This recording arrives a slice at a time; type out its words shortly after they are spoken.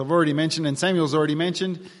I've already mentioned, and Samuel's already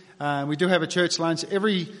mentioned, we do have a church lunch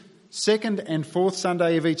every second and fourth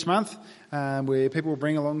Sunday of each month, where people will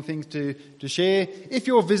bring along things to share. If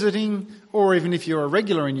you're visiting, or even if you're a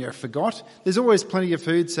regular and you forgot, there's always plenty of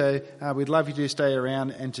food, so we'd love you to stay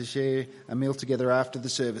around and to share a meal together after the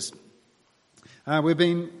service.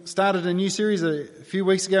 We've started a new series a few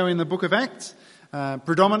weeks ago in the book of Acts.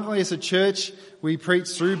 Predominantly as a church, we preach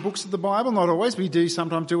through books of the Bible. Not always. We do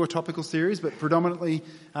sometimes do a topical series, but predominantly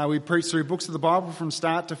we preach through books of the Bible from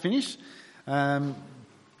start to finish.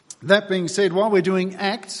 That being said, while we're doing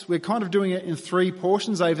Acts, we're kind of doing it in three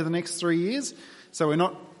portions over the next 3 years. So we're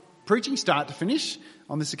not preaching start to finish.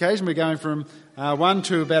 On this occasion, we're going from 1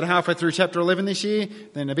 to about halfway through chapter 11 this year,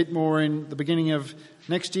 then a bit more in the beginning of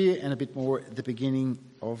next year, and a bit more at the beginning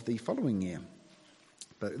of the following year.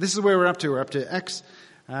 But this is where we're up to. We're up to Acts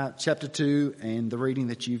chapter 2 and the reading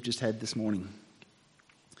that you've just had this morning.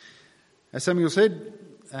 As Samuel said,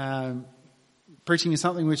 preaching is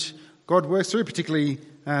something which God works through, particularly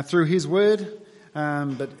through his word,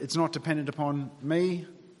 but it's not dependent upon me,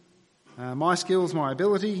 my skills, my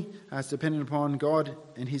ability. It's dependent upon God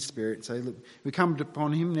and his Spirit. So look, we come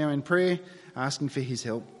upon him now in prayer, asking for his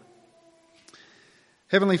help.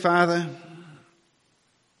 Heavenly Father,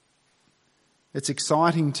 it's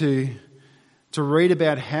exciting to read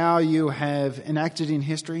about how you have enacted in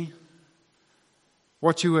history,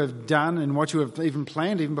 what you have done and what you have even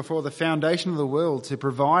planned even before the foundation of the world to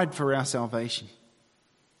provide for our salvation.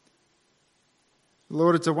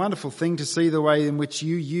 Lord, it's a wonderful thing to see the way in which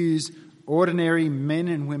you use ordinary men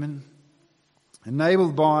and women,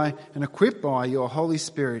 enabled by and equipped by your Holy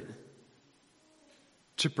Spirit,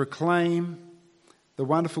 to proclaim the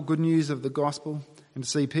wonderful good news of the gospel and to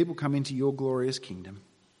see people come into your glorious kingdom.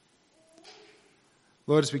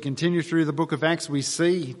 Lord, as we continue through the book of Acts, we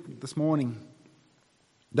see this morning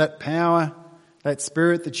that power, that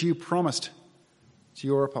Spirit that you promised to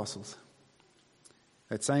your apostles.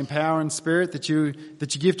 That same power and Spirit that you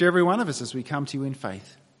give to every one of us as we come to you in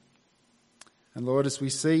faith. And Lord, as we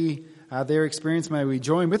see their experience, may we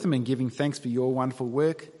join with them in giving thanks for your wonderful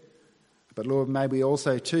work. But Lord, may we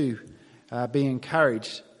also too be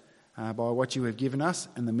encouraged by what you have given us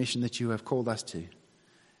and the mission that you have called us to.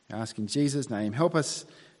 I ask in Jesus' name, help us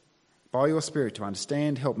by your Spirit to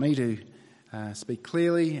understand. Help me to speak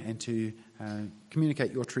clearly and to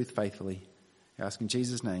communicate your truth faithfully. I ask in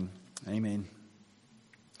Jesus' name, amen.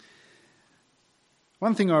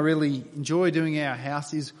 One thing I really enjoy doing in our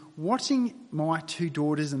house is watching my two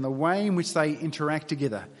daughters and the way in which they interact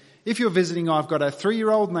together. If you're visiting, I've got a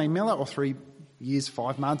 3-year-old named Miller, or 3 years,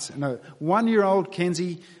 5 months, and a 1-year-old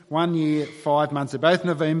Kenzie, 1 year, 5 months. They're both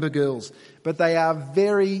November girls, but they are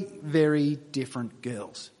very, very different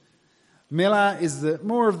girls. Miller is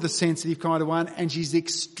more of the sensitive kind of one, and she's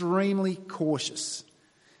extremely cautious.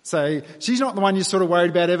 So she's not the one you're sort of worried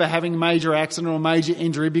about ever having a major accident or major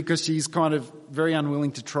injury, because she's kind of very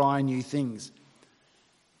unwilling to try new things.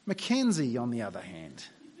 Mackenzie, on the other hand,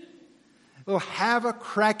 will have a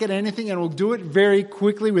crack at anything and will do it very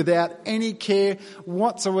quickly without any care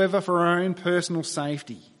whatsoever for her own personal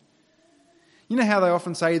safety. You know how they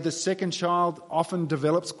often say the second child often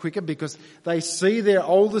develops quicker because they see their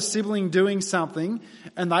older sibling doing something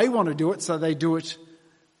and they want to do it, so they do it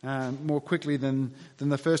more quickly than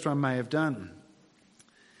the first one may have done.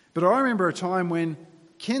 But I remember a time when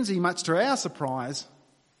Kenzie, much to our surprise,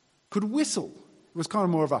 could whistle. It was kind of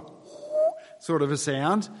more of a sort of a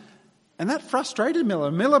sound. And that frustrated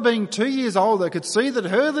Miller. Miller, being 2 years older, could see that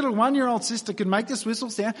her little 1-year-old sister could make this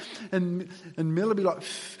whistle sound, and Miller be like,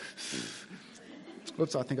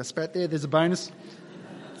 whoops, I think I spat there. There's a bonus.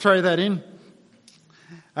 Throw that in.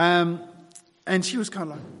 And she was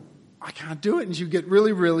kind of like, I can't do it. And she would get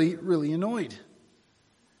really, really, really annoyed.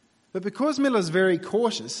 But because Miller's very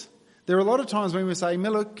cautious, there are a lot of times when we say,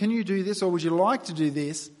 Miller, can you do this, or would you like to do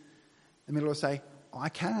this? And Miller will say, I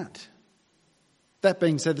can't. That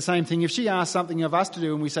being said, the same thing, if she asks something of us to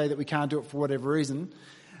do and we say that we can't do it for whatever reason,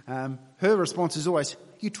 her response is always,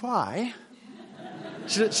 you try.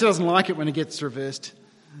 She doesn't like it when it gets reversed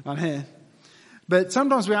on her. But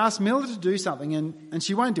sometimes we ask Miller to do something and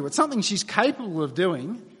she won't do it. Something she's capable of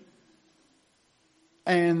doing,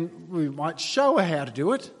 and we might show her how to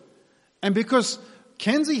do it. And because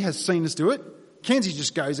Kenzie has seen us do it, Kenzie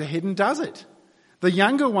just goes ahead and does it. The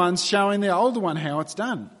younger one's showing the older one how it's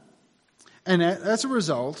done. And as a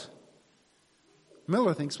result,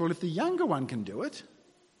 Miller thinks, well, if the younger one can do it,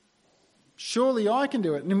 surely I can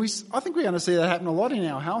do it. And I think we're going to see that happen a lot in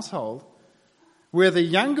our household, where the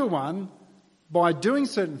younger one, by doing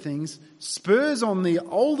certain things, spurs on the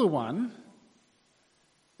older one,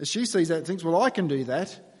 as she sees that and thinks, well, I can do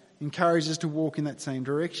that, encourage us to walk in that same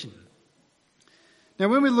direction. Now,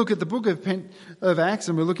 when we look at the book of Acts,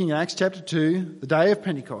 and we're looking at Acts chapter 2, the day of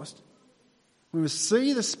Pentecost, when we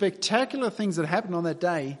see the spectacular things that happened on that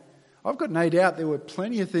day, I've got no doubt there were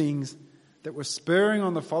plenty of things that were spurring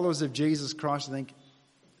on the followers of Jesus Christ to think,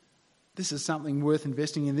 this is something worth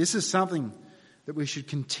investing in. This is something that we should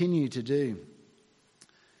continue to do.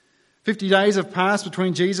 50 days have passed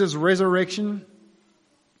between Jesus' resurrection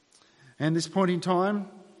and this point in time.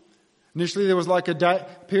 Initially there was like a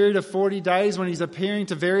period of 40 days when he's appearing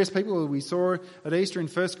to various people. We saw at Easter in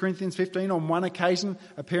 1 Corinthians 15 on one occasion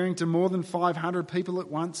appearing to more than 500 people at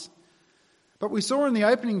once. But we saw in the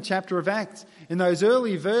opening chapter of Acts, in those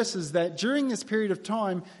early verses, that during this period of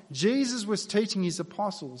time, Jesus was teaching his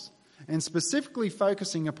apostles and specifically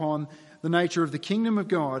focusing upon the nature of the kingdom of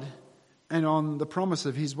God and on the promise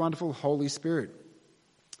of his wonderful Holy Spirit.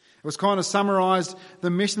 It was kind of summarised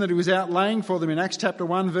the mission that he was outlaying for them in Acts chapter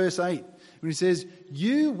 1 verse 8 when he says,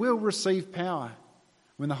 you will receive power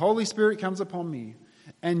when the Holy Spirit comes upon you,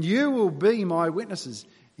 and you will be my witnesses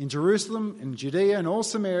in Jerusalem, in Judea and all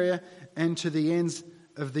Samaria and to the ends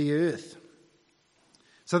of the earth.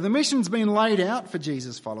 So the mission's been laid out for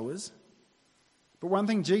Jesus' followers. But one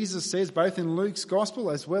thing Jesus says both in Luke's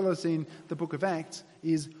Gospel as well as in the book of Acts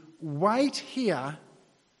is, wait here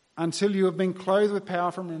until you have been clothed with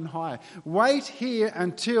power from on high. Wait here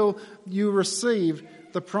until you receive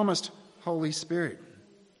the promised Holy Spirit.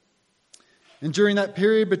 And during that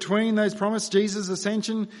period between those promised Jesus'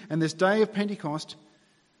 ascension and this day of Pentecost,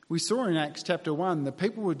 we saw in Acts chapter 1 the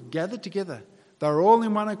people would gather together. They were all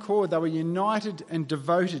in one accord. They were united and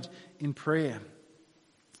devoted in prayer.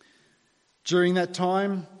 During that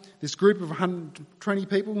time, this group of 120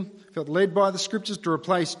 people felt led by the scriptures to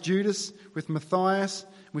replace Judas with Matthias.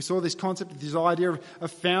 We saw this concept, this idea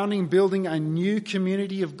of founding, building a new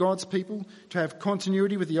community of God's people to have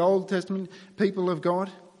continuity with the Old Testament people of God.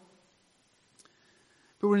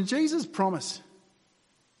 But when Jesus promised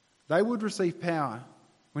they would receive power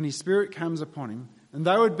when his Spirit comes upon him, and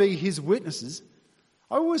they would be his witnesses,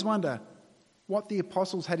 I always wonder what the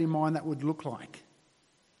apostles had in mind that would look like.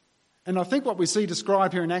 And I think what we see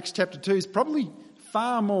described here in Acts chapter 2 is probably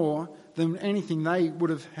far more than anything they would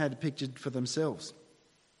have had pictured for themselves.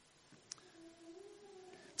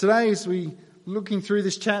 Today, as we're looking through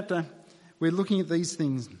this chapter, we're looking at these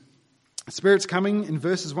things. The Spirit's coming in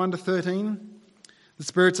verses 1 to 13. The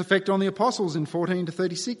Spirit's effect on the apostles in 14 to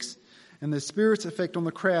 36. And the Spirit's effect on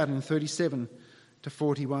the crowd in 37 to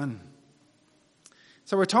 41.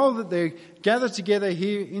 So we're told that they're gathered together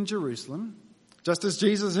here in Jerusalem, just as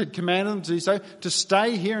Jesus had commanded them to do so, to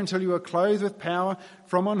stay here until you are clothed with power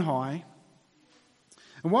from on high.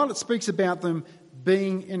 And while it speaks about them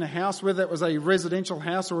being in a house, whether it was a residential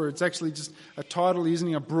house or it's actually just a title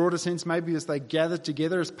using a broader sense, maybe as they gathered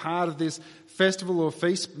together as part of this festival or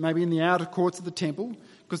feast, maybe in the outer courts of the temple,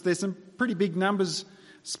 because there's some pretty big numbers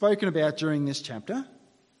spoken about during this chapter.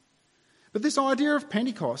 But this idea of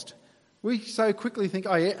Pentecost, we so quickly think,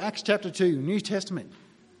 oh yeah, Acts chapter 2, New Testament.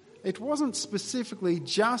 It wasn't specifically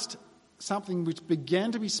just something which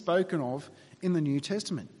began to be spoken of in the New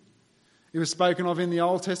Testament. It was spoken of in the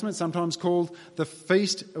Old Testament, sometimes called the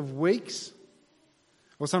Feast of Weeks,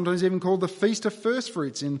 or sometimes even called the Feast of First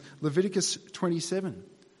Fruits in Leviticus 27.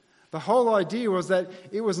 The whole idea was that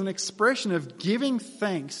it was an expression of giving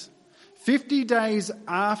thanks 50 days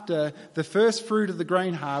after the first fruit of the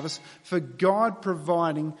grain harvest for God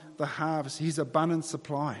providing the harvest, his abundant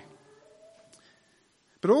supply.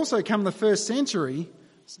 But also come the first century,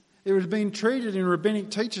 it had been treated in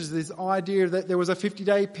rabbinic teachers, this idea that there was a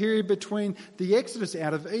 50-day period between the exodus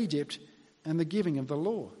out of Egypt and the giving of the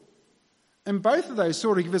law. And both of those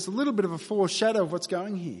sort of give us a little bit of a foreshadow of what's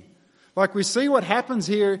going here. Like we see what happens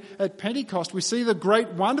here at Pentecost. We see the great,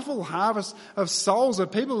 wonderful harvest of souls,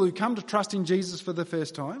 of people who come to trust in Jesus for the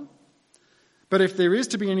first time. But if there is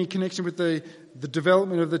to be any connection with the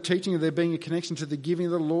development of the teaching, of there being a connection to the giving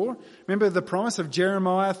of the law, remember the promise of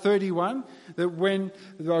Jeremiah 31, that when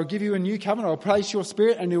I'll give you a new covenant, I'll place your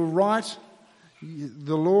spirit and you'll write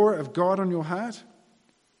the law of God on your heart.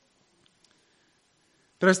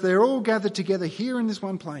 But as they're all gathered together here in this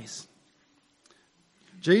one place,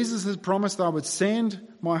 Jesus has promised I would send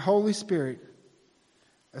my Holy Spirit.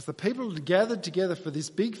 As the people gathered together for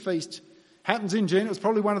this big feast, happens in June. It was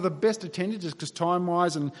probably one of the best attended just because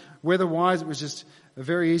time-wise and weather-wise it was just a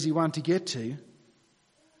very easy one to get to.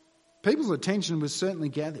 People's attention was certainly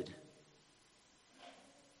gathered.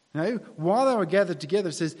 You know, while they were gathered together,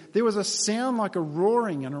 it says there was a sound like a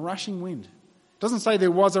roaring and a rushing wind. It doesn't say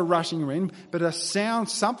there was a rushing wind, but a sound,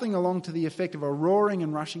 something along to the effect of a roaring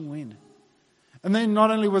and rushing wind. And then not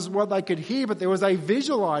only was what they could hear, but there was a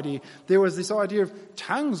visual idea. There was this idea of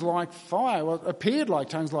tongues like fire, what appeared like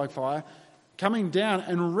tongues like fire, coming down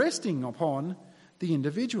and resting upon the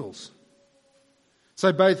individuals.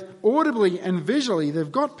 So both audibly and visually,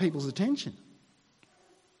 they've got people's attention.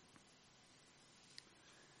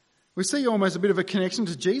 We see almost a bit of a connection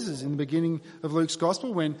to Jesus in the beginning of Luke's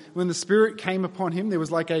Gospel. When the Spirit came upon him, there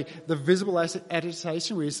was like the visible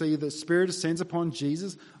attestation where you see the Spirit ascends upon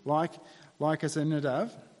Jesus like as in a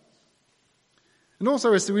dove. And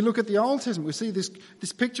also as we look at the Old Testament, we see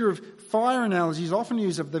this picture of fire analogy is often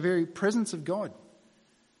used of the very presence of God.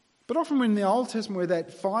 But often when in the Old Testament where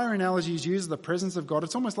that fire analogy is used of the presence of God,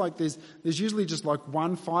 it's almost like there's usually just like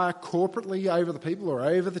one fire corporately over the people or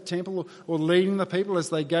over the temple or leading the people as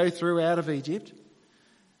they go through out of Egypt.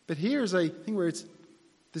 But here is a thing where it's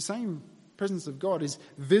the same presence of God is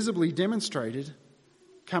visibly demonstrated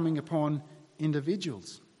coming upon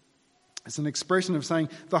individuals. It's an expression of saying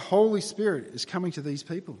the Holy Spirit is coming to these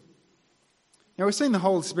people. Now we've seen the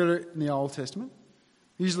Holy Spirit in the Old Testament.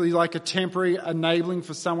 Usually like a temporary enabling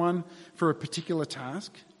for someone for a particular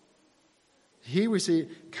task. Here we see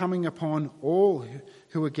it coming upon all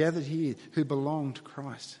who are gathered here, who belong to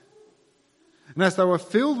Christ. And as they were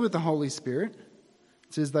filled with the Holy Spirit,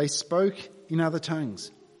 it says they spoke in other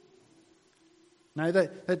tongues. Now,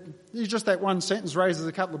 just that one sentence raises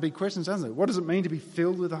a couple of big questions, doesn't it? What does it mean to be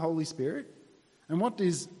filled with the Holy Spirit? And what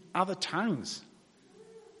is other tongues?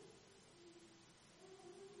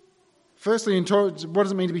 Firstly, what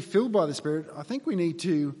does it mean to be filled by the Spirit? I think we need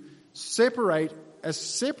to separate as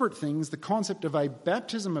separate things the concept of a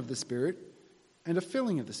baptism of the Spirit and a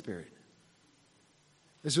filling of the Spirit.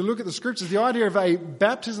 As you look at the Scriptures, the idea of a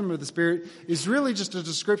baptism of the Spirit is really just a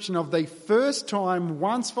description of the first time,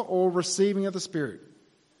 once for all, receiving of the Spirit.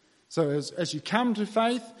 So as you come to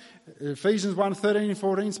faith, Ephesians 1:13 and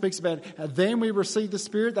 14 speaks about then we receive the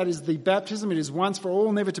Spirit. That is the baptism. It is once for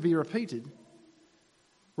all, never to be repeated.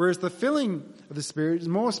 Whereas the filling of the Spirit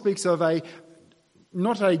more speaks of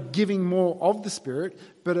not a giving more of the Spirit,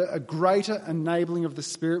 but a greater enabling of the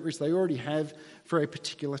Spirit which they already have for a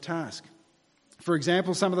particular task. For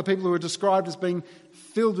example, some of the people who are described as being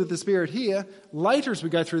filled with the Spirit here, later as we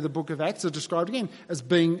go through the book of Acts, are described again as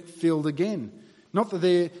being filled again. Not that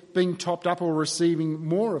they're being topped up or receiving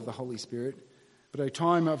more of the Holy Spirit, but a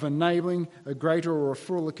time of enabling a greater or a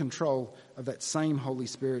fuller control of that same Holy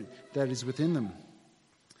Spirit that is within them.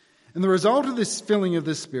 And the result of this filling of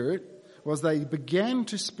the Spirit was they began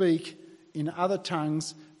to speak in other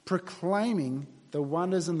tongues, proclaiming the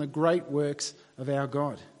wonders and the great works of our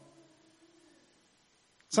God.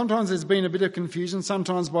 Sometimes there's been a bit of confusion,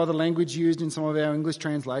 sometimes by the language used in some of our English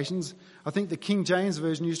translations. I think the King James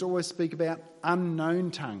Version used to always speak about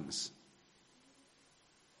unknown tongues.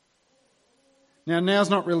 Now's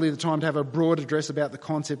not really the time to have a broad address about the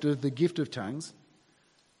concept of the gift of tongues.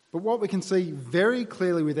 But what we can see very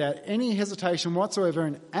clearly without any hesitation whatsoever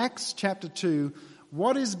in Acts chapter 2,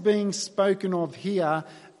 what is being spoken of here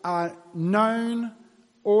are known,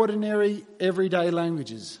 ordinary, everyday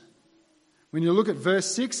languages. When you look at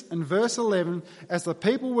verse 6 and verse 11, as the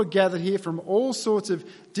people were gathered here from all sorts of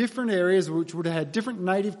different areas which would have had different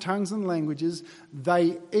native tongues and languages,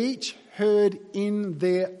 they each heard in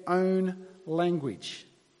their own language.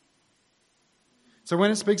 So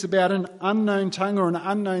when it speaks about an unknown tongue or an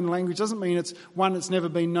unknown language, it doesn't mean it's one that's never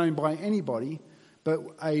been known by anybody, but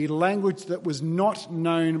a language that was not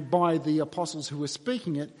known by the apostles who were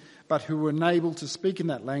speaking it, but who were enabled to speak in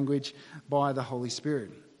that language by the Holy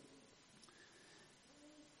Spirit.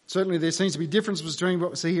 Certainly there seems to be differences between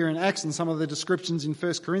what we see here in Acts and some of the descriptions in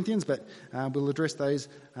 1 Corinthians, but we'll address those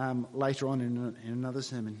later on in another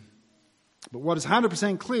sermon. But what is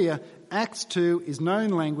 100% clear, Acts 2 is known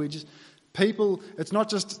language. People, it's not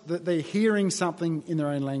just that they're hearing something in their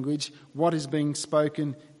own language. What is being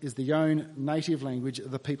spoken is the own native language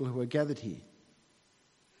of the people who are gathered here.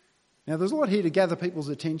 Now there's a lot here to gather people's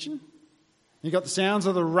attention. You've got the sounds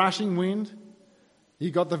of the rushing wind.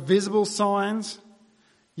 You've got the visible signs.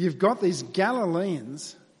 You've got these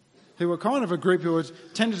Galileans who are kind of a group who are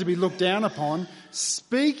tended to be looked down upon,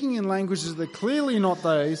 speaking in languages that are clearly not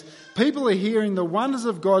those. People are hearing the wonders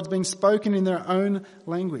of God being spoken in their own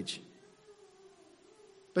language.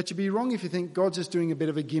 But you'd be wrong if you think God's just doing a bit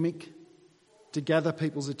of a gimmick to gather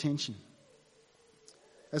people's attention.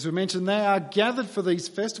 As we mentioned, they are gathered for these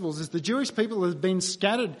festivals. As the Jewish people have been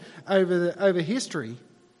scattered over history,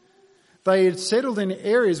 they had settled in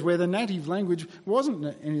areas where the native language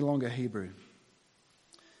wasn't any longer Hebrew.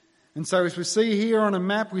 And so as we see here on a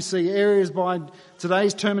map, we see areas by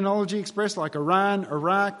today's terminology expressed like Iran,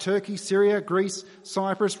 Iraq, Turkey, Syria, Greece,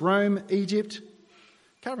 Cyprus, Rome, Egypt.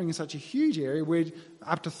 covering such a huge area where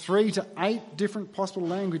up to 3 to 8 different possible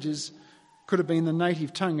languages could have been the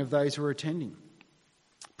native tongue of those who were attending.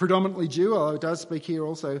 Predominantly Jew, although it does speak here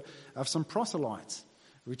also of some proselytes.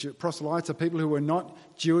 Proselytes are people who were not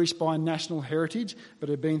Jewish by national heritage, but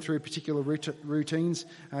had been through particular routines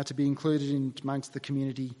to be included in amongst the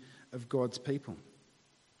community of God's people.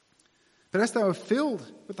 But as they were filled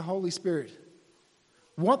with the Holy Spirit,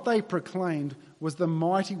 what they proclaimed was the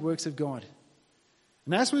mighty works of God.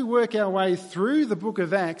 And as we work our way through the book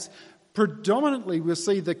of Acts, predominantly we'll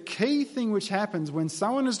see the key thing which happens when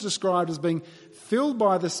someone is described as being filled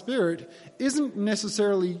by the Spirit isn't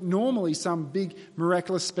necessarily normally some big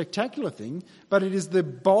miraculous spectacular thing, but it is the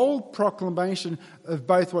bold proclamation of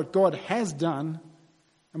both what God has done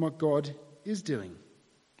and what God is doing.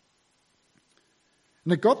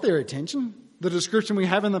 And it got their attention. The description we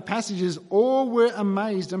have in the passage is all were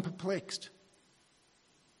amazed and perplexed.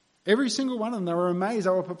 Every single one of them, they were amazed,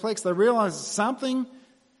 they were perplexed. They realised something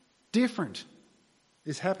different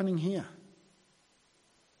is happening here.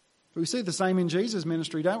 But we see the same in Jesus'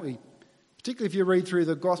 ministry, don't we? Particularly if you read through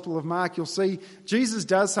the Gospel of Mark, you'll see Jesus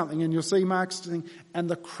does something and you'll see Mark's thing, and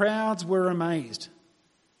the crowds were amazed.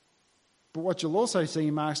 But what you'll also see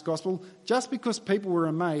in Mark's Gospel, just because people were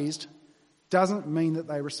amazed doesn't mean that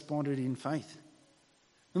they responded in faith.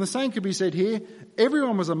 And the same could be said here.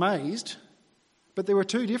 Everyone was amazed, but there were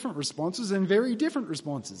 2 different responses and very different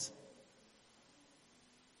responses.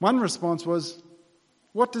 One response was,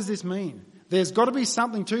 what does this mean? There's got to be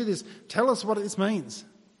something to this. Tell us what this means.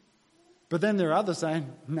 But then there are others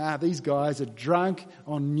saying, nah, these guys are drunk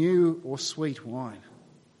on new or sweet wine.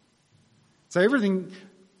 So everything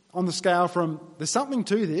on the scale from there's something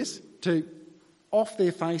to this to off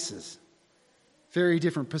their faces. Very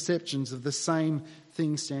different perceptions of the same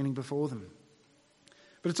thing standing before them.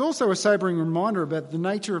 But it's also a sobering reminder about the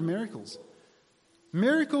nature of miracles.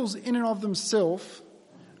 Miracles in and of themselves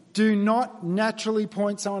do not naturally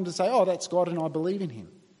point someone to say, oh, that's God and I believe in him.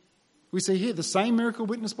 We see here the same miracle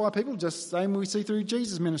witnessed by people, just the same we see through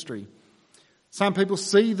Jesus' ministry. Some people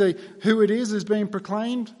see who it is as being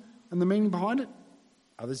proclaimed and the meaning behind it.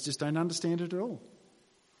 Others just don't understand it at all.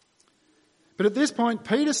 But at this point,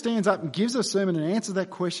 Peter stands up and gives a sermon and answers that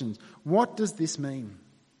question. What does this mean?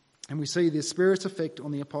 And we see the Spirit's effect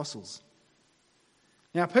on the apostles.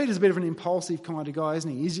 Now, Peter's a bit of an impulsive kind of guy,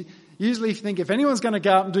 isn't he? Usually if you think if anyone's going to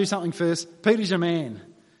go up and do something first, Peter's your man.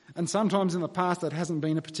 And sometimes in the past that hasn't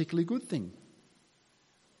been a particularly good thing.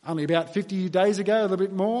 Only about 50 days ago, a little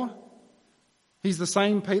bit more, he's the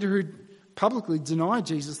same Peter who publicly denied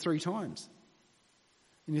Jesus 3 times.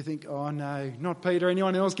 And you think, oh no, not Peter,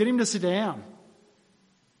 anyone else, get him to sit down.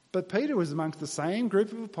 But Peter was amongst the same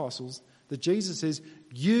group of apostles that Jesus says,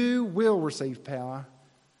 you will receive power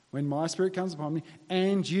when my Spirit comes upon me,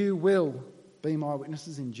 and you will be my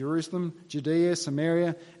witnesses in Jerusalem, Judea,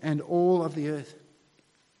 Samaria, and all of the earth.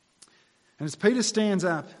 And as Peter stands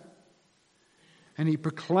up and he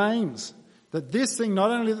proclaims that this thing,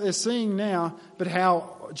 not only that they're seeing now, but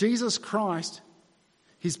how Jesus Christ,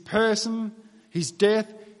 his person, his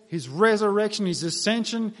death, his resurrection, his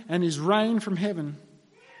ascension, and his reign from heaven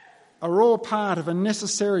are all part of a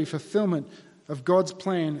necessary fulfillment of God's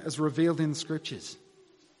plan as revealed in the Scriptures.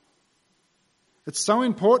 It's so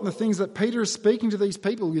important, the things that Peter is speaking to these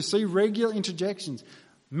people. You see regular interjections.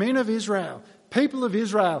 Men of Israel, people of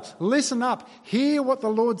Israel, listen up. Hear what the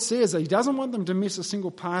Lord says. He doesn't want them to miss a single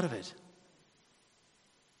part of it.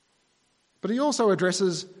 But he also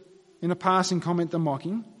addresses, in a passing comment, the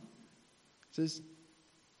mocking. He says,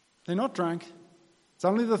 they're not drunk. It's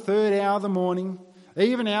only the 3rd hour of the morning.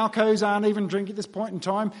 Even Alcos aren't even drinking at this point in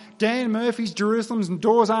time. Dan Murphy's Jerusalem's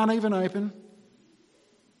doors aren't even open.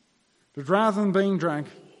 But rather than being drunk,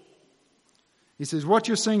 he says, what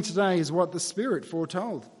you're seeing today is what the Spirit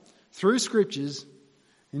foretold through Scriptures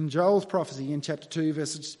in Joel's prophecy in chapter 2,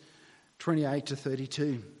 verses 28 to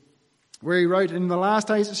 32, where he wrote, in the last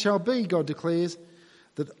days it shall be, God declares,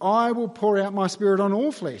 that I will pour out my Spirit on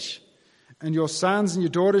all flesh, and your sons and your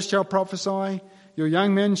daughters shall prophesy, your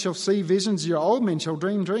young men shall see visions, your old men shall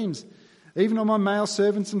dream dreams. Even on my male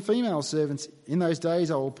servants and female servants, in those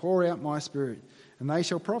days I will pour out my Spirit, and they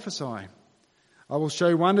shall prophesy. I will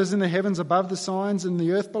show wonders in the heavens above the signs, and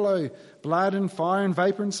the earth below, blood and fire and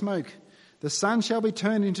vapour and smoke. The sun shall be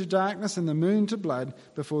turned into darkness and the moon to blood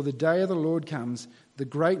before the day of the Lord comes, the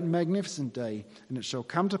great and magnificent day. And it shall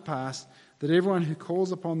come to pass that everyone who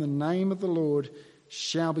calls upon the name of the Lord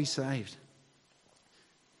shall be saved.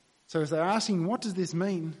 So if they're asking, what does this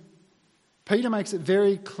mean? Peter makes it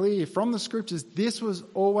very clear from the Scriptures, this was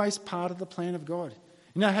always part of the plan of God.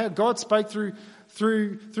 You know how God spoke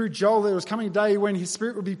through Joel, there was coming a day when his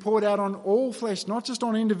Spirit would be poured out on all flesh, not just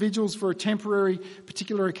on individuals for a temporary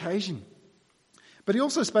particular occasion. But he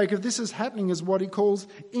also spoke of this as happening as what he calls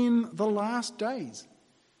in the last days.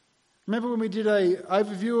 Remember when we did an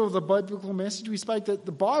overview of the biblical message, we spoke that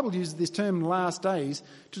the Bible uses this term last days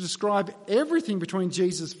to describe everything between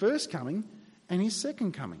Jesus' first coming and his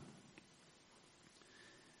second coming.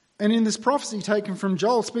 And in this prophecy taken from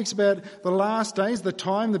Joel, it speaks about the last days, the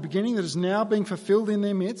time, the beginning that is now being fulfilled in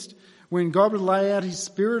their midst, when God would lay out his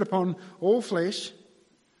Spirit upon all flesh,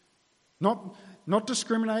 not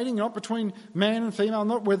discriminating, not between man and female,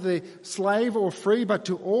 not whether they're slave or free, but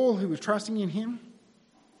to all who are trusting in him.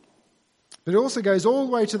 But it also goes all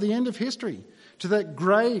the way to the end of history, to that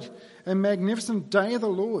great and magnificent day of the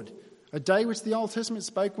Lord, a day which the Old Testament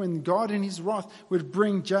spoke when God in his wrath would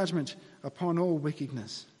bring judgment upon all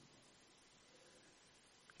wickedness.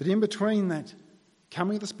 But in between that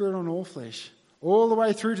coming of the Spirit on all flesh, all the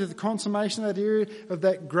way through to the consummation of that era of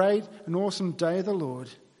that great and awesome day of the Lord,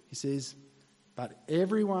 he says, but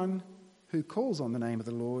everyone who calls on the name of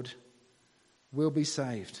the Lord will be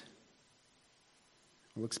saved.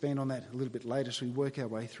 We'll expand on that a little bit later as we work our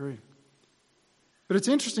way through. But it's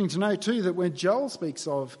interesting to note too that when Joel speaks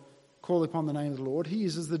of call upon the name of the Lord, he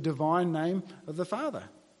uses the divine name of the Father.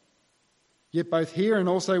 Yet both here and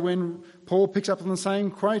also when Paul picks up on the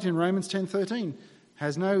same quote in Romans 10:13,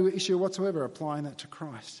 has no issue whatsoever applying that to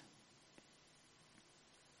Christ.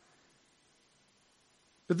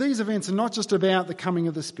 But these events are not just about the coming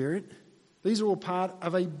of the Spirit. These are all part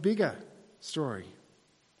of a bigger story.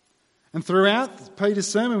 And throughout Peter's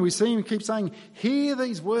sermon, we see him keep saying, hear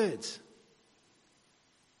these words.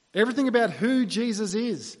 Everything about who Jesus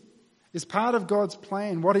is part of God's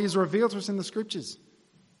plan, what he has revealed to us in the Scriptures.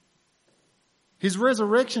 His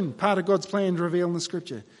resurrection, part of God's plan to reveal in the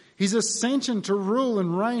Scripture. His ascension to rule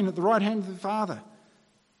and reign at the right hand of the Father,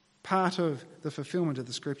 part of the fulfillment of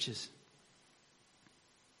the Scriptures.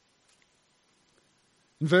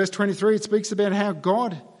 In verse 23, it speaks about how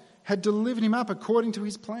God had delivered him up according to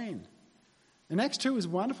his plan. And Acts 2 is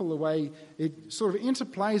wonderful the way it sort of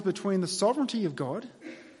interplays between the sovereignty of God.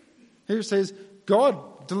 Here it says,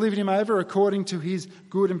 God delivered him over according to his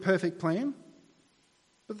good and perfect plan.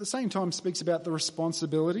 But at the same time speaks about the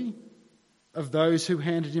responsibility of those who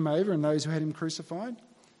handed him over and those who had him crucified.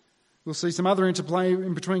 We'll see some other interplay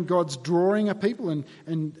in between God's drawing a people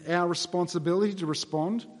and our responsibility to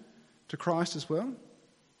respond to Christ as well.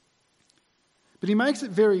 But he makes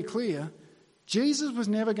it very clear Jesus was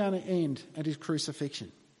never going to end at his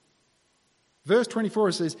crucifixion. Verse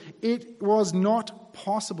 24 says, it was not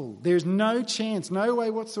possible. There's no chance, no way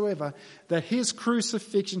whatsoever that his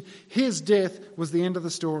crucifixion, his death was the end of the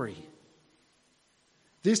story.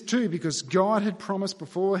 This too because God had promised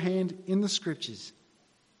beforehand in the Scriptures.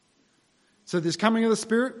 So this coming of the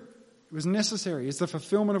Spirit was necessary. It's the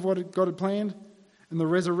fulfillment of what God had planned, and the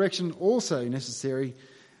resurrection also necessary,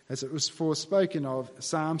 as it was forespoken of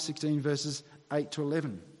Psalm 16 verses 8 to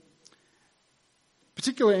 11.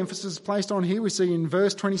 Particular emphasis placed on here we see in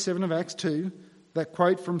verse 27 of Acts 2, that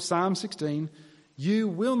quote from Psalm 16, you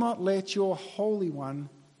will not let your Holy One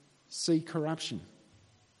see corruption.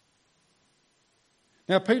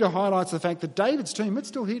 Now Peter highlights the fact that David's tomb, it's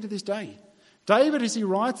still here to this day. David, as he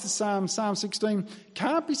writes the Psalm 16,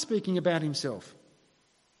 can't be speaking about himself.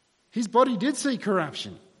 His body did see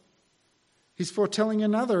corruption. He's foretelling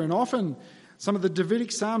another, and often some of the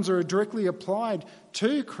Davidic Psalms are directly applied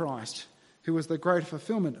to Christ, who was the great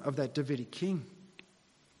fulfillment of that Davidic king.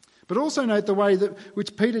 But also note the way that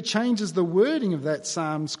which Peter changes the wording of that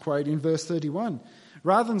Psalms quote in verse 31.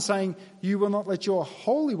 Rather than saying, you will not let your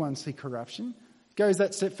Holy One see corruption, goes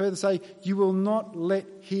that step further to say, you will not let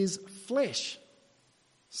his flesh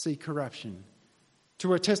see corruption.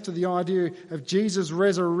 To attest to the idea of Jesus'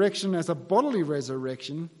 resurrection as a bodily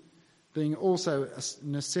resurrection being also a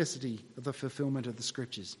necessity of the fulfillment of the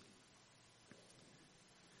Scriptures.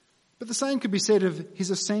 But the same could be said of his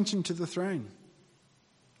ascension to the throne.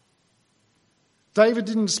 David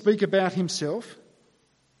didn't speak about himself.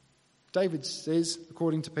 David says,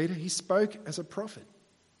 according to Peter, he spoke as a prophet.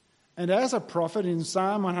 And as a prophet in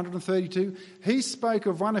Psalm 132, he spoke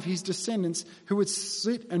of one of his descendants who would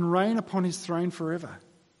sit and reign upon his throne forever.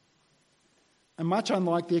 And much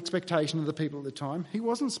unlike the expectation of the people at the time, he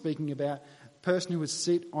wasn't speaking about a person who would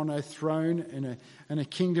sit on a throne and a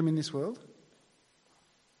kingdom in this world.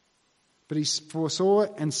 But he foresaw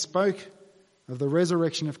and spoke of the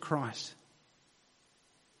resurrection of Christ.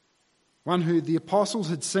 One who the apostles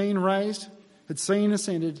had seen raised, had seen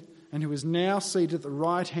ascended, and who is now seated at the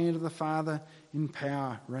right hand of the Father in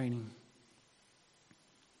power, reigning.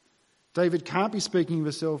 David can't be speaking of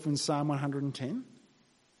himself in Psalm 110.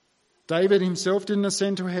 David himself didn't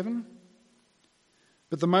ascend to heaven.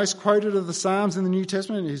 But the most quoted of the Psalms in the New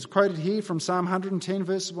Testament is quoted here from Psalm 110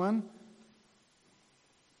 verse 1.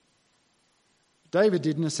 David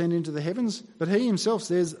didn't ascend into the heavens, but he himself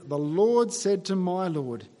says, "The Lord said to my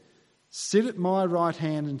Lord, sit at my right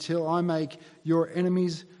hand until I make your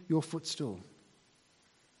enemies your footstool."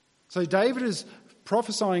 So David is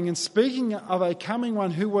prophesying and speaking of a coming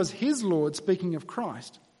one who was his Lord, speaking of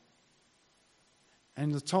Christ.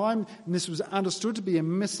 And this was understood to be a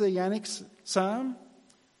messianic psalm,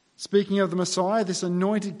 speaking of the Messiah, this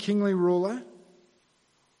anointed kingly ruler.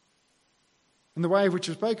 And the way in which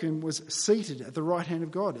it was spoken was seated at the right hand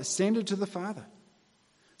of God, ascended to the Father.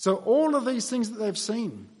 So all of these things that they've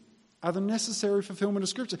seen are the necessary fulfillment of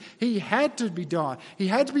Scripture. He had to be died. He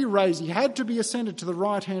had to be raised. He had to be ascended to the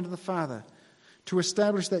right hand of the Father to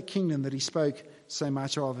establish that kingdom that he spoke so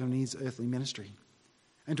much of in his earthly ministry,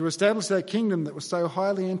 and to establish that kingdom that was so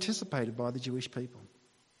highly anticipated by the Jewish people.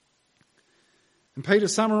 And Peter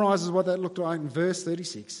summarises what that looked like in verse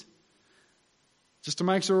 36. Just to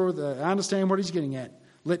make sure that I understand what he's getting at.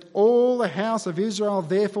 "Let all the house of Israel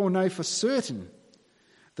therefore know for certain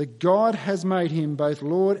that God has made him both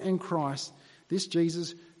Lord and Christ, this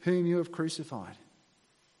Jesus whom you have crucified."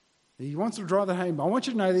 He wants to drive that home. I want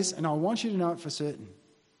you to know this, and I want you to know it for certain.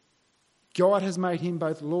 God has made him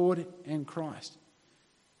both Lord and Christ.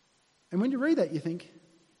 And when you read that, you think,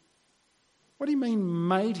 what do you mean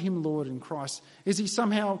made him Lord and Christ? Is he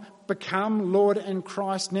somehow become Lord and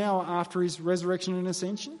Christ now after his resurrection and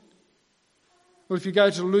ascension? Well, if you go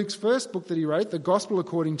to Luke's first book that he wrote, the Gospel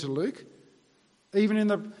according to Luke, even in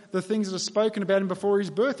the things that are spoken about him before his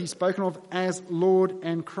birth, he's spoken of as Lord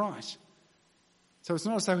and Christ. So it's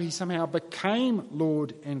not as though he somehow became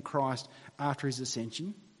Lord and Christ after his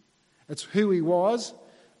ascension. It's who he was,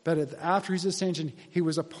 but after his ascension, he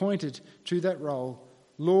was appointed to that role.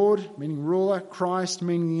 Lord, meaning ruler, Christ,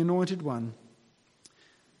 meaning the anointed one.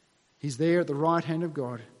 He's there at the right hand of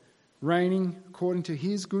God, reigning according to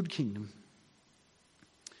his good kingdom.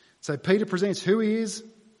 So Peter presents who he is,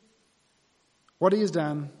 what he has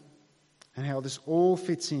done, and how this all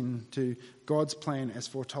fits into God's plan as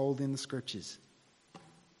foretold in the Scriptures.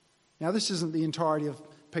 Now, this isn't the entirety of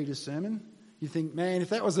Peter's sermon. You think, man, if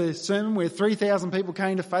that was a sermon where 3,000 people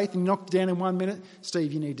came to faith and knocked it down in 1 minute,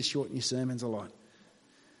 Steve, you need to shorten your sermons a lot.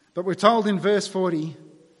 But we're told in verse 40,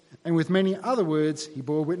 "And with many other words he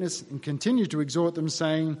bore witness and continued to exhort them,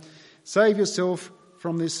 saying, save yourself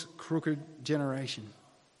from this crooked generation."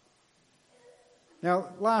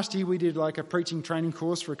 Now, last year we did like a preaching training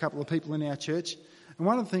course for a couple of people in our church. And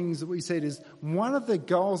one of the things that we said is one of the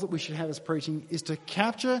goals that we should have as preaching is to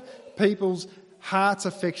capture people's heart's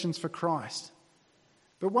affections for Christ.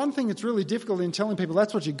 But one thing that's really difficult in telling people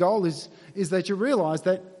that's what your goal is that you realise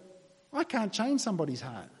that I can't change somebody's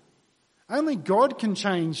heart. Only God can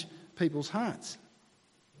change people's hearts.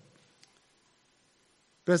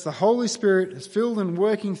 But as the Holy Spirit is filled and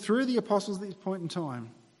working through the apostles at this point in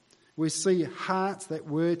time, we see hearts that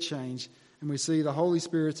were changed, and we see the Holy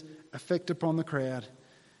Spirit's effect upon the crowd.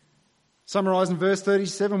 Summarised in verse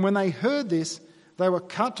 37, "When they heard this, they were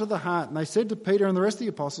cut to the heart, and they said to Peter and the rest of the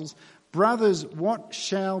apostles, 'Brothers, what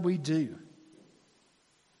shall we do?'"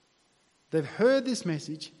 They've heard this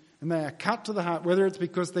message, and they are cut to the heart, whether it's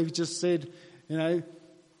because they've just said,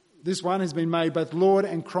 this one has been made both Lord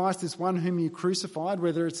and Christ, this one whom you crucified,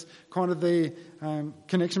 whether it's kind of their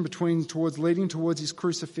connection leading towards his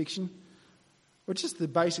crucifixion, or just the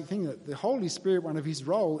basic thing that the Holy Spirit, one of his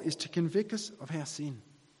role is to convict us of our sin.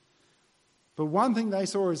 But one thing they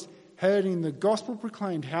saw is hearing the gospel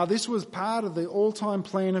proclaimed, how this was part of the all-time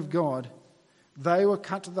plan of God. They were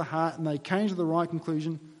cut to the heart and they came to the right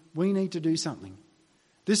conclusion, we need to do something.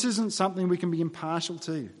 This isn't something we can be impartial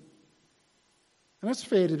to. And it's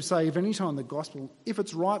fair to say, if any time the gospel, if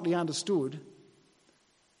it's rightly understood,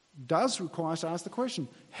 does require us to ask the question,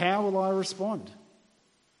 how will I respond?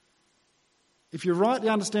 If you rightly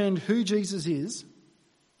understand who Jesus is,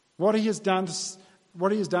 what he has done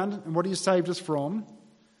and what he has saved us from,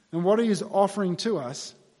 and what he is offering to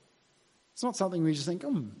us, it's not something we just think,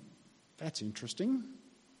 that's interesting.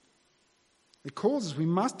 It calls us, we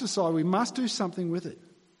must decide, we must do something with it.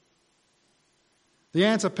 The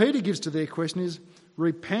answer Peter gives to their question is,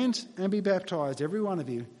 repent and be baptised, every one of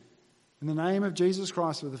you, in the name of Jesus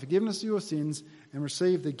Christ for the forgiveness of your sins, and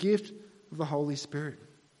receive the gift of the Holy Spirit.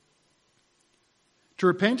 To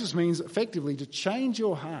repent just means effectively to change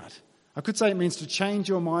your heart. I could say it means to change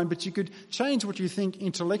your mind, but you could change what you think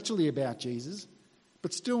intellectually about Jesus,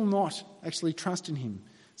 but still not actually trust in him.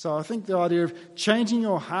 So I think the idea of changing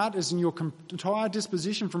your heart is in your entire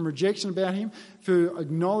disposition from rejection about him, for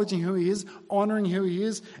acknowledging who he is, honouring who he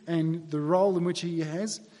is and the role in which he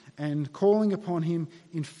has, and calling upon him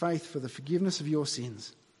in faith for the forgiveness of your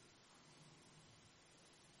sins.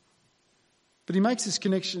 But he makes this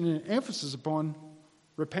connection and emphasis upon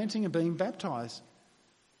repenting and being baptised.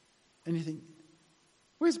 And you think,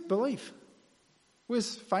 where's belief?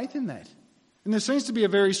 Where's faith in that? And there seems to be a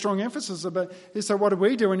very strong emphasis about, so what do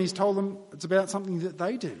we do? And he's told them it's about something that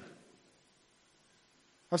they do.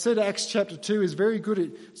 I've said Acts chapter 2 is very good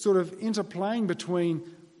at sort of interplaying between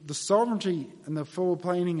the sovereignty and the full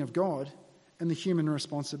planning of God and the human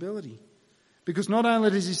responsibility. Because not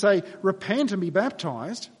only does he say, repent and be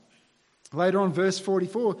baptised, later on verse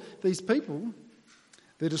 44, these people,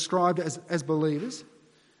 they're described as believers.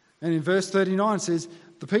 And in verse 39 it says,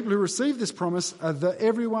 the people who receive this promise are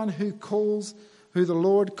everyone who the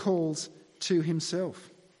Lord calls to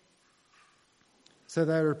himself. So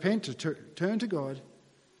they repent to turn to God,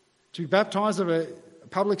 to be baptised of a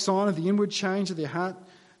public sign of the inward change of their heart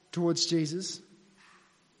towards Jesus.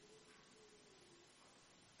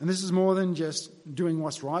 And this is more than just doing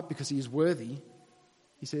what's right because he is worthy.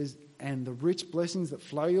 He says, and the rich blessings that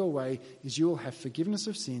flow your way is you will have forgiveness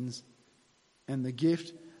of sins and the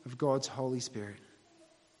gift of God's Holy Spirit.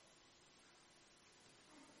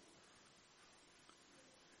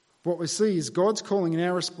 What we see is God's calling and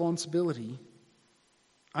our responsibility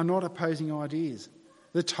are not opposing ideas.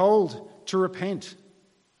 They're told to repent.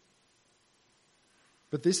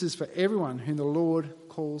 But this is for everyone whom the Lord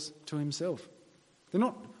calls to himself. They're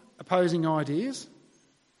not opposing ideas.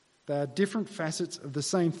 They are different facets of the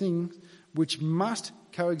same thing which must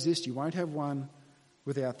coexist. You won't have one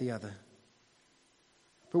without the other.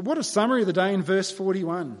 But what a summary of the day in verse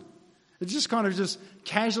 41. It just kind of just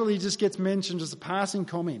casually just gets mentioned as a passing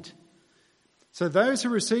comment. So those who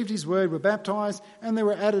received his word were baptised, and there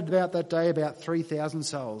were added about that day about 3,000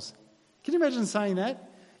 souls. Can you imagine saying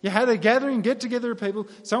that? You had a gathering, get-together of people,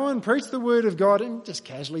 someone preached the word of God, and just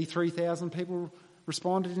casually 3,000 people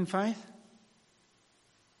responded in faith.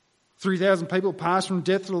 3,000 people passed from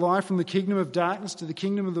death to life, from the kingdom of darkness to the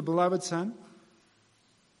kingdom of the beloved Son.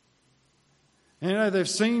 And they've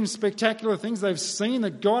seen spectacular things. They've seen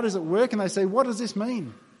that God is at work, and they say, what does this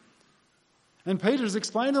mean? And Peter has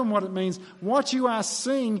explained to them what it means. What you are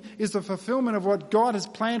seeing is the fulfillment of what God has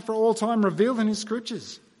planned for all time, revealed in his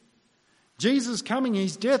scriptures. Jesus coming,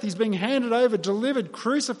 his death, he's being handed over, delivered,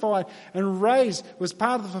 crucified, and raised was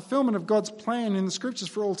part of the fulfillment of God's plan in the scriptures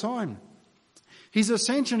for all time. His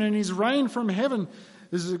ascension and his reign from heaven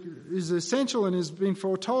is essential and has been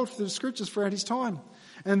foretold through the scriptures throughout his time.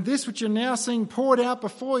 And this which you're now seeing poured out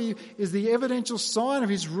before you is the evidential sign of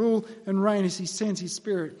his rule and reign as he sends his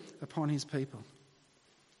Spirit upon his people.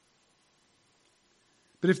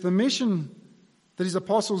 But if the mission that his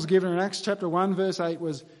apostles given in Acts chapter 1 verse 8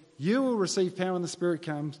 was, you will receive power when the Spirit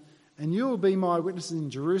comes, and you will be my witnesses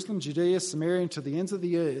in Jerusalem, Judea, Samaria, and to the ends of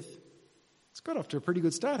the earth, it's got off to a pretty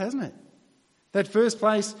good start, hasn't it? That first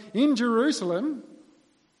place in Jerusalem,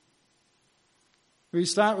 we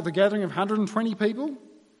start with a gathering of 120 people,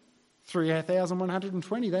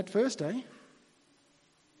 3,120 that first day.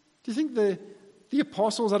 Do you think the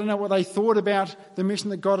apostles, I don't know what they thought about the mission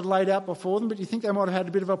that God had laid out before them, but do you think they might have had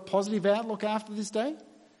a bit of a positive outlook after this day?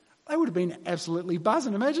 They would have been absolutely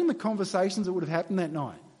buzzing. Imagine the conversations that would have happened that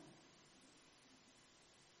night.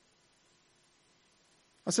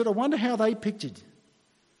 I said, I wonder how they pictured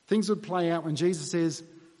things would play out when Jesus says,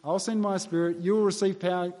 I'll send my Spirit, you will receive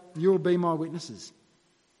power, you will be my witnesses.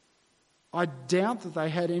 I doubt that they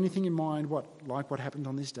had anything in mind like what happened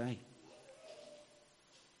on this day.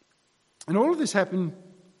 And all of this happened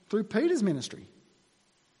through Peter's ministry.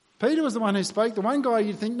 Peter was the one who spoke. The one guy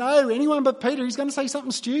you'd think, no, anyone but Peter, he's going to say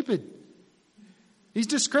something stupid. He's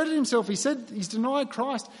discredited himself. He said he's denied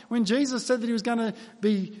Christ. When Jesus said that he was going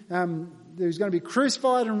to be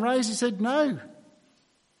crucified and raised, he said no.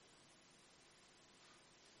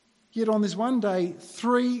 Yet on this one day,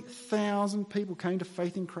 3,000 people came to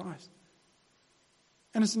faith in Christ.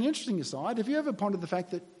 And it's an interesting aside. Have you ever pondered the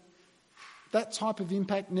fact that that type of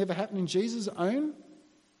impact never happened in Jesus' own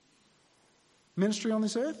ministry on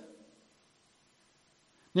this earth?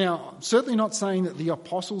 Now, I'm certainly not saying that the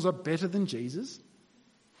apostles are better than Jesus.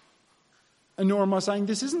 And nor am I saying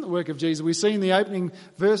this isn't the work of Jesus. We see in the opening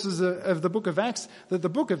verses of the book of Acts that the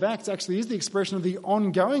book of Acts actually is the expression of the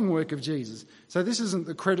ongoing work of Jesus. So this isn't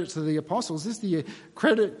the credit to the apostles. This is the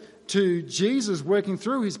credit to Jesus working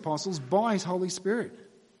through his apostles by his Holy Spirit.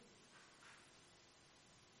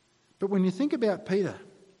 But when you think about Peter,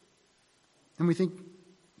 and we think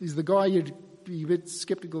he's the guy you'd be a bit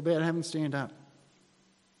sceptical about having stand up.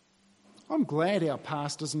 I'm glad our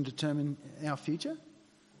past doesn't determine our future.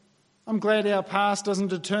 I'm glad our past doesn't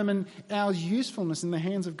determine our usefulness in the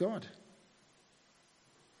hands of God.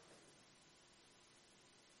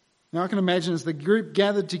 Now I can imagine as the group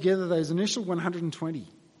gathered together, those initial 120,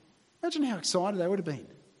 imagine how excited they would have been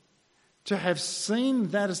to have seen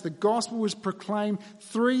that as the gospel was proclaimed,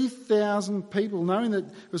 3,000 people, knowing that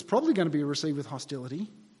it was probably going to be received with hostility.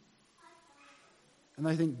 And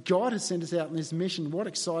they think, God has sent us out on this mission. What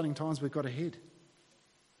exciting times we've got ahead.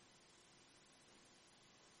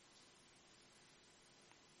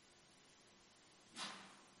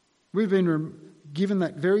 We've been given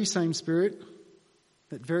that very same Spirit,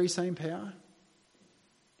 that very same power,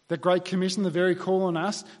 that great commission, the very call on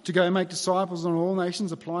us to go and make disciples on all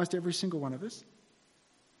nations applies to every single one of us.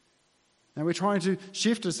 And we're trying to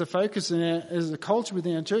shift as a focus as a culture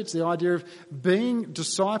within our church, the idea of being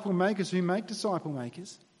disciple makers who make disciple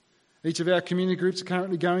makers. Each of our community groups are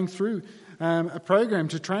currently going through a program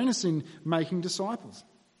to train us in making disciples.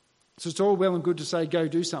 So it's all well and good to say, go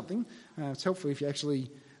do something. It's helpful if you actually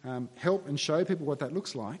help and show people what that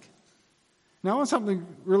looks like. Now, I want something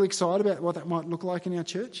really excited about what that might look like in our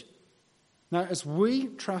church. Now, as we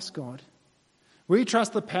trust God, we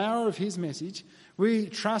trust the power of his message, we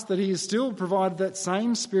trust that he has still provided that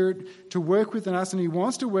same Spirit to work within us, and he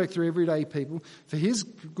wants to work through everyday people for his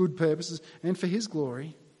good purposes and for his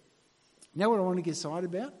glory. Now what I want to get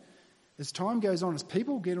excited about, as time goes on, as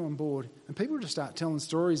people get on board and people just start telling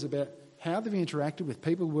stories about how they've interacted with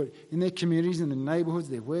people in their communities, in their neighbourhoods,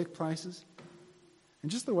 their workplaces,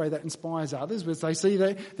 and just the way that inspires others, where they see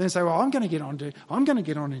that, then they say, well, I'm going to get on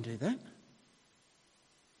and do that.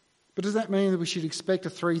 But does that mean that we should expect a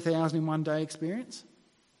 3,000 in one day experience?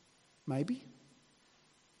 Maybe.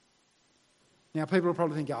 Now, people will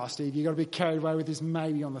probably think, oh, Steve, you've got to be carried away with this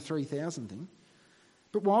maybe on the 3,000 thing.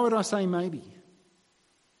 But why would I say maybe?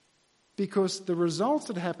 Because the results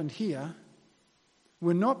that happened here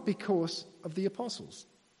were not because of the apostles.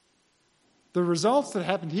 The results that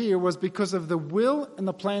happened here was because of the will and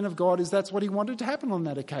the plan of God, that's what he wanted to happen on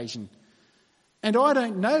that occasion. And I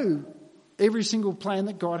don't know every single plan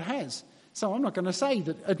that God has. So I'm not going to say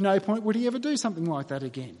that at no point would he ever do something like that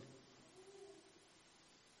again.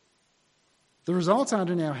 The results aren't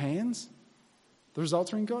in our hands. The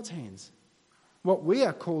results are in God's hands. What we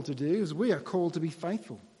are called to do is we are called to be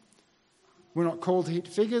faithful. We're not called to hit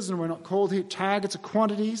figures, and we're not called to hit targets or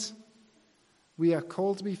quantities. We are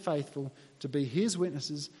called to be faithful, to be his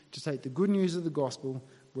witnesses, to take the good news of the gospel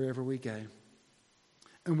wherever we go.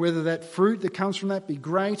 And whether that fruit that comes from that be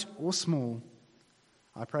great or small,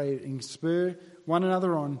 I pray and spur one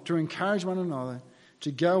another on, to encourage one another,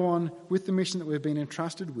 to go on with the mission that we've been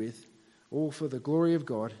entrusted with, all for the glory of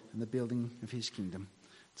God and the building of his kingdom.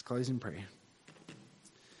 Let's close in prayer.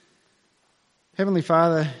 Heavenly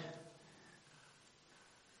Father,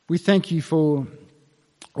 we thank you for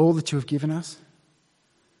all that you have given us.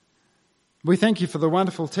 We thank you for the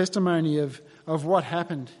wonderful testimony of what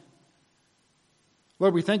happened.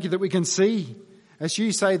 Lord, we thank you that we can see, as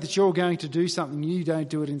you say that you're going to do something, you don't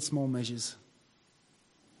do it in small measures.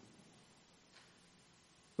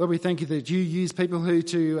 Lord, we thank you that you use people who,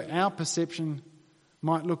 to our perception,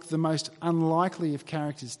 might look the most unlikely of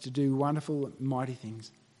characters to do wonderful and mighty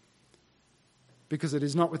things. Because it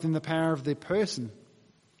is not within the power of their person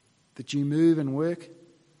that you move and work,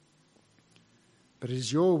 but it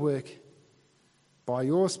is your work by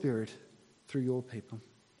your Spirit through your people.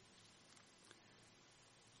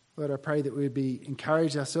 Lord, I pray that we would be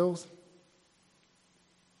encouraged ourselves,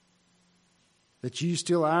 that you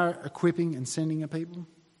still are equipping and sending a people.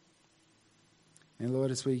 And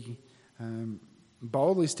Lord, as we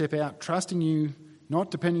boldly step out, trusting you,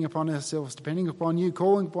 not depending upon ourselves, depending upon you,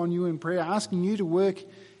 calling upon you in prayer, asking you to work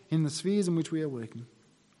in the spheres in which we are working,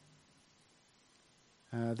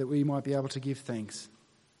 that we might be able to give thanks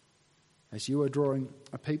as you are drawing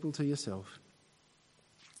a people to yourself,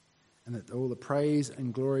 and that all the praise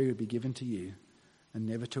and glory would be given to you and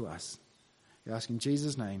never to us. We ask in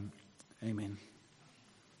Jesus' name, amen.